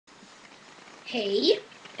Hej!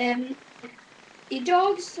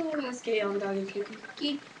 Idag så ska jag göra en Dagens Looki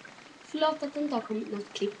Looki. Förlåt att det inte har kommit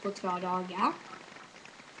något klipp på 2 dagar.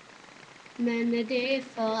 Men det är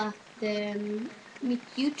för att mitt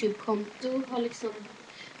YouTube-konto har liksom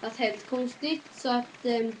varit helt konstigt. Så att...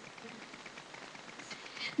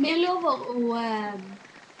 men jag lovar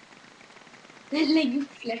att lägga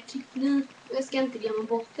upp fler klipp nu. Och jag ska inte glömma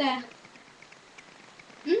bort det.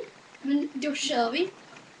 Men då kör vi.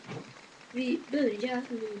 Vi börjar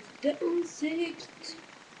med det ansikt.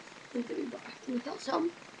 Inte vi bara ungefär så.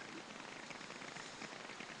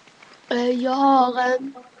 Jag har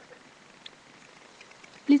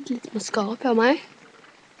lite mascara på mig.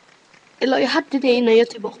 Eller jag hade det innan jag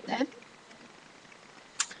tog bort det.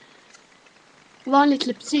 Vanligt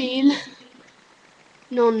Lypsyl.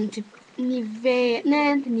 Någon typ Nivea.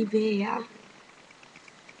 Nej, inte Nivea.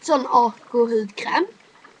 Sån Ako hudkräm.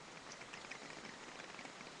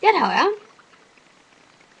 Ja, det har jag.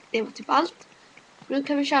 Det var typ allt. Nu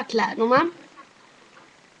kan vi köra kläderna.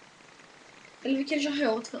 Eller vi kan köra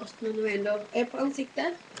håret först, men nu ändå är på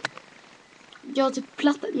ansiktet. Jag har typ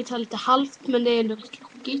plattat mitt hår lite halvt, men det är ändå rätt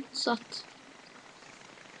lockigt, så att...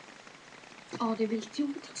 Ja, det är väldigt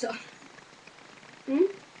jobbigt också.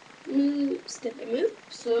 Nu ställer vi upp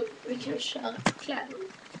så vi kan köra kläderna.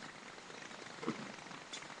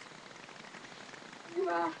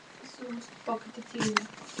 Så tillbaka till.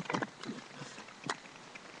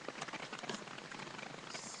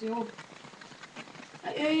 Så.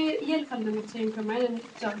 Jag är i alla fall nummer 3 på mig. Den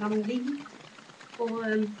är ramlig. Och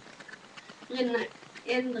den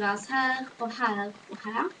ändras här och här och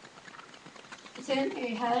här. Och sen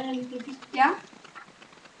är här en liten ficka.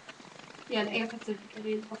 Ja, det är faktiskt en ficka. Det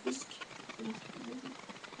är inte fisk.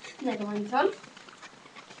 Nej, det var inte så.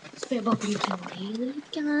 Så får jag bara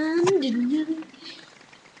blinka ner lite grann.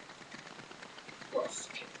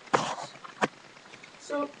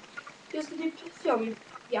 Så jag ska typ så.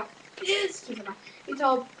 Ja, vi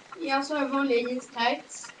tar, jag så har vanliga jeans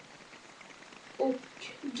tights och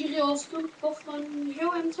grå strumpor från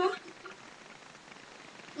H&M, tror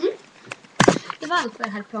jag. Det var allt vad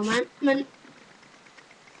jag hade på mig, men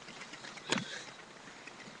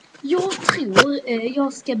jag tror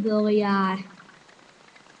jag ska börja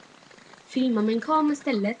filma med en kamera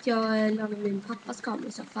istället. Jag lagar min pappas kamera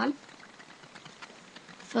i så fall.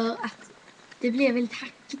 För att det blir väldigt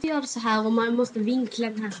hackigt att göra det så här och man måste vinkla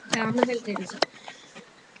den här skärmen hela tiden. Så.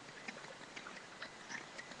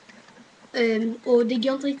 Och det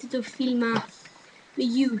går inte riktigt att filma med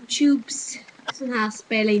YouTubes sån här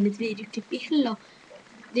spela in ett videoklipp i heller.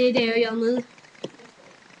 Det är det jag gör nu.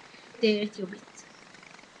 Det är rätt jobbigt.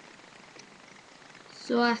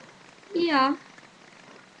 Så att, ja.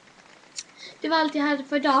 Det var allt jag hade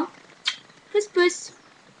för idag. Puss puss!